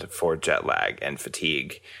profound for jet lag and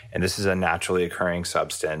fatigue. And this is a naturally occurring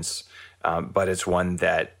substance, but it's one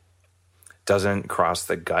that doesn't cross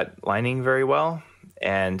the gut lining very well.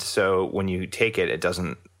 And so when you take it, it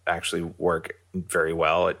doesn't actually work very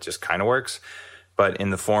well. It just kind of works. But in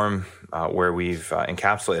the form where we've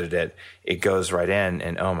encapsulated it, it goes right in.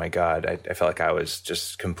 And oh my God, I felt like I was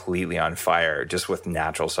just completely on fire just with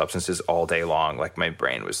natural substances all day long. Like my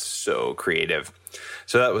brain was so creative.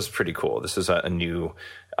 So that was pretty cool. This is a new,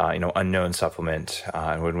 unknown supplement.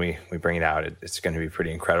 And when we bring it out, it's going to be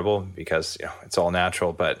pretty incredible because it's all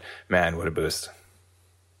natural. But man, what a boost.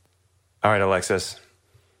 All right, Alexis,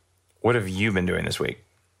 what have you been doing this week?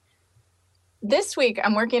 This week,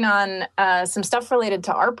 I'm working on some stuff related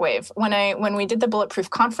to ARPWave. When we did the Bulletproof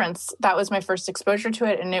conference, that was my first exposure to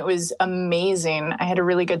it, and it was amazing. I had a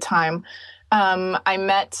really good time. I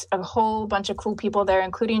met a whole bunch of cool people there,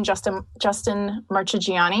 including Justin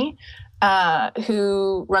Marchigiani,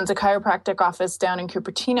 who runs a chiropractic office down in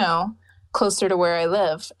Cupertino, closer to where I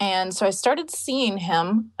live. And so I started seeing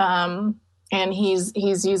him, and he's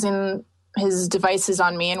using his devices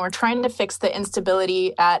on me, and we're trying to fix the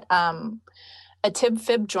instability at a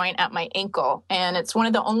tib-fib joint at my ankle. And it's one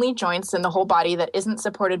of the only joints in the whole body that isn't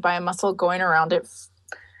supported by a muscle going around it.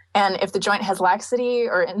 And if the joint has laxity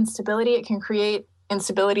or instability, it can create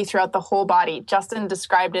instability throughout the whole body. Justin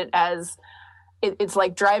described it as it's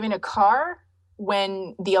like driving a car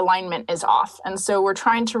when the alignment is off. And so we're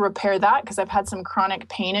trying to repair that because I've had some chronic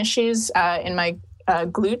pain issues in my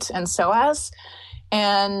glute and psoas.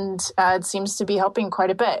 And it seems to be helping quite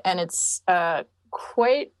a bit. And it's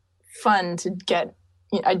quite fun to get,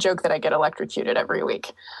 I joke that I get electrocuted every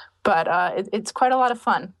week, but it's quite a lot of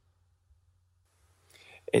fun.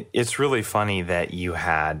 It's really funny that you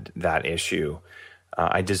had that issue.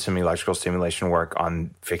 I did some electrical stimulation work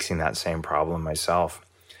on fixing that same problem myself.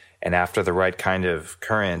 And after the right kind of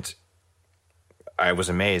current, I was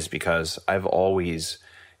amazed because I've always,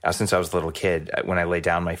 since I was a little kid, when I lay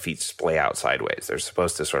down, my feet splay out sideways. They're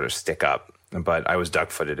supposed to sort of stick up, but I was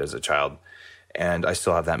duck-footed as a child, and I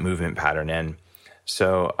still have that movement pattern in.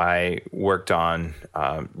 So I worked on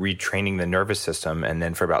retraining the nervous system, and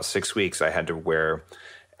then for about 6 weeks, I had to wear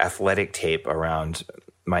athletic tape around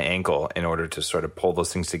my ankle in order to sort of pull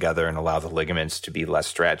those things together and allow the ligaments to be less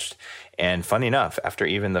stretched. And funny enough, after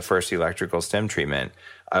even the first electrical stim treatment,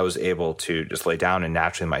 I was able to just lay down and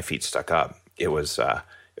naturally my feet stuck up. It was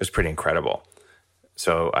pretty incredible.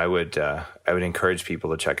 So I would encourage people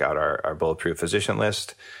to check out our Bulletproof physician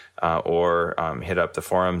list or hit up the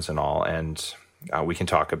forums and all, and we can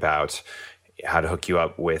talk about how to hook you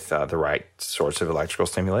up with the right sorts of electrical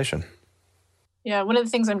stimulation. Yeah, one of the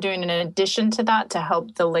things I'm doing in addition to that to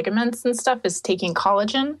help the ligaments and stuff is taking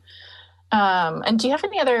collagen. And do you have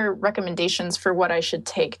any other recommendations for what I should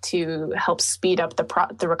take to help speed up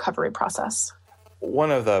the recovery process? One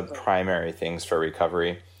of the primary things for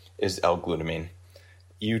recovery is L-glutamine.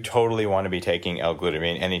 You totally want to be taking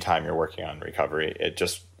L-glutamine anytime you're working on recovery. It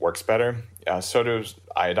just works better. So does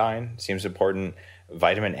iodine. Seems important.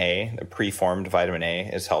 Vitamin A, the preformed vitamin A,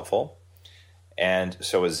 is helpful. And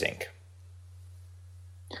so is zinc.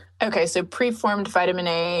 Okay, so preformed vitamin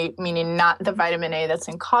A, meaning not the vitamin A that's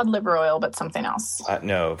in cod liver oil, but something else.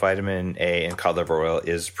 No, vitamin A in cod liver oil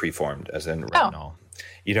is preformed, as in retinol.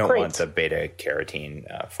 You don't want the beta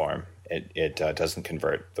carotene form. It doesn't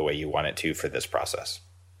convert the way you want it to for this process.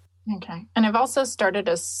 Okay. And I've also started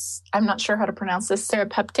I'm not sure how to pronounce this,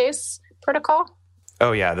 serapeptase protocol.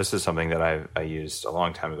 Oh, yeah. This is something that I used a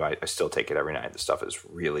long time ago. I still take it every night. The stuff is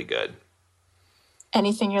really good.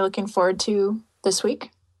 Anything you're looking forward to this week?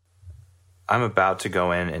 I'm about to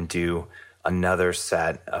go in and do another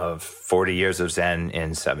set of 40 years of Zen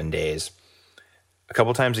in 7 days. A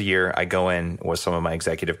couple times a year, I go in with some of my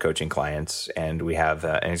executive coaching clients, and we have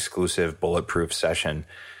an exclusive bulletproof session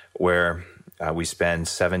where we spend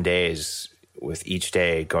 7 days with each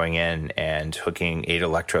day going in and hooking 8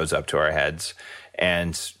 electrodes up to our heads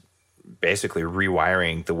and basically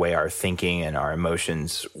rewiring the way our thinking and our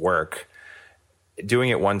emotions work. Doing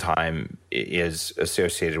it one time is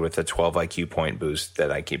associated with the 12 IQ point boost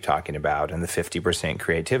that I keep talking about and the 50%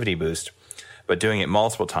 creativity boost. But doing it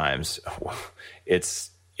multiple times,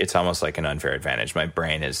 it's almost like an unfair advantage. My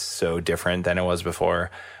brain is so different than it was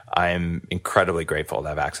before. I'm incredibly grateful to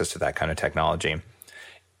have access to that kind of technology.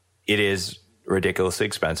 It is ridiculously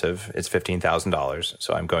expensive. It's $15,000.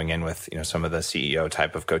 So I'm going in with some of the CEO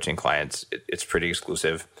type of coaching clients. It's pretty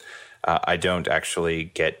exclusive. I don't actually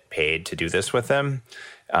get paid to do this with them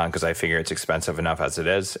because I figure it's expensive enough as it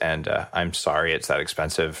is. And I'm sorry it's that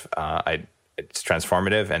expensive. It's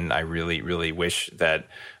transformative, and I really, really wish that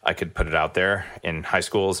I could put it out there in high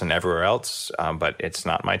schools and everywhere else, but it's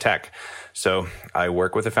not my tech. So I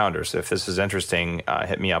work with the founders. So if this is interesting,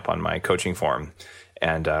 hit me up on my coaching forum,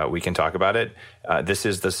 and we can talk about it. This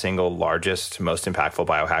is the single largest, most impactful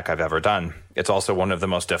biohack I've ever done. It's also one of the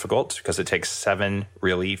most difficult because it takes 7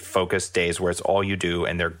 really focused days where it's all you do,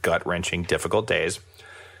 and they're gut-wrenching, difficult days.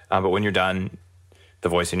 But when you're done, the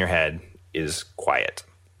voice in your head is quiet.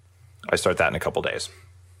 I start that in a couple days.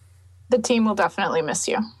 The team will definitely miss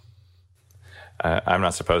you. I'm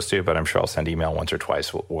not supposed to, but I'm sure I'll send email once or twice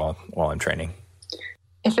while I'm training.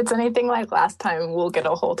 If it's anything like last time, we'll get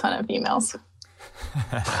a whole ton of emails.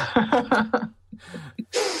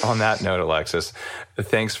 On that note, Alexis,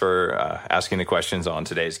 thanks for asking the questions on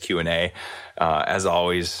today's Q&A. As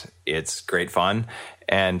always, it's great fun.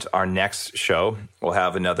 And our next show will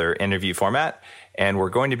have another interview format, and we're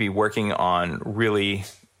going to be working on really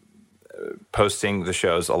posting the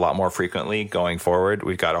shows a lot more frequently going forward.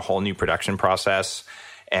 We've got a whole new production process,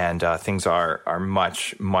 and things are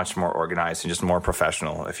much, much more organized and just more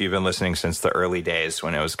professional. If you've been listening since the early days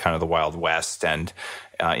when it was kind of the Wild West and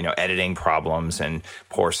editing problems and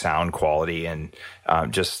poor sound quality and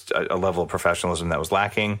just a level of professionalism that was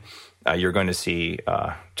lacking, you're going to see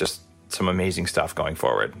just some amazing stuff going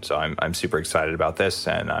forward. So I'm super excited about this,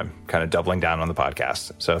 and I'm kind of doubling down on the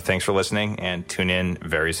podcast. So thanks for listening, and tune in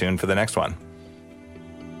very soon for the next one.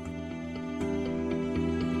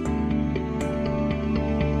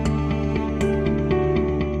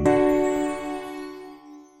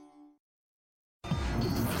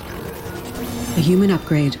 The Human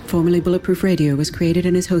Upgrade, formerly Bulletproof Radio, was created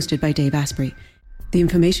and is hosted by Dave Asprey. The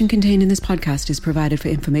information contained in this podcast is provided for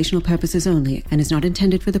informational purposes only and is not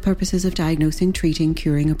intended for the purposes of diagnosing, treating,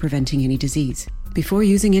 curing, or preventing any disease. Before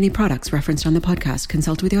using any products referenced on the podcast,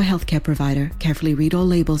 consult with your healthcare provider, carefully read all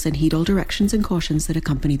labels, and heed all directions and cautions that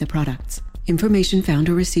accompany the products. Information found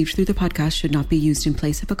or received through the podcast should not be used in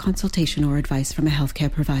place of a consultation or advice from a healthcare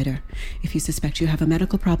provider. If you suspect you have a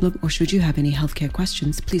medical problem or should you have any healthcare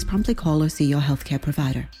questions, please promptly call or see your healthcare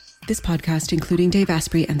provider. This podcast, including Dave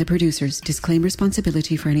Asprey and the producers, disclaim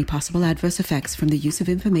responsibility for any possible adverse effects from the use of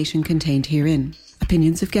information contained herein.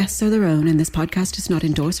 Opinions of guests are their own, and this podcast does not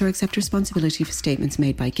endorse or accept responsibility for statements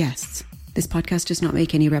made by guests. This podcast does not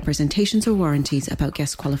make any representations or warranties about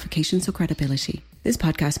guest qualifications or credibility. This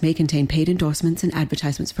podcast may contain paid endorsements and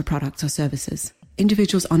advertisements for products or services.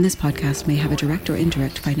 Individuals on this podcast may have a direct or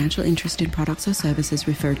indirect financial interest in products or services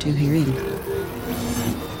referred to herein.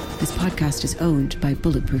 This podcast is owned by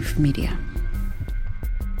Bulletproof Media.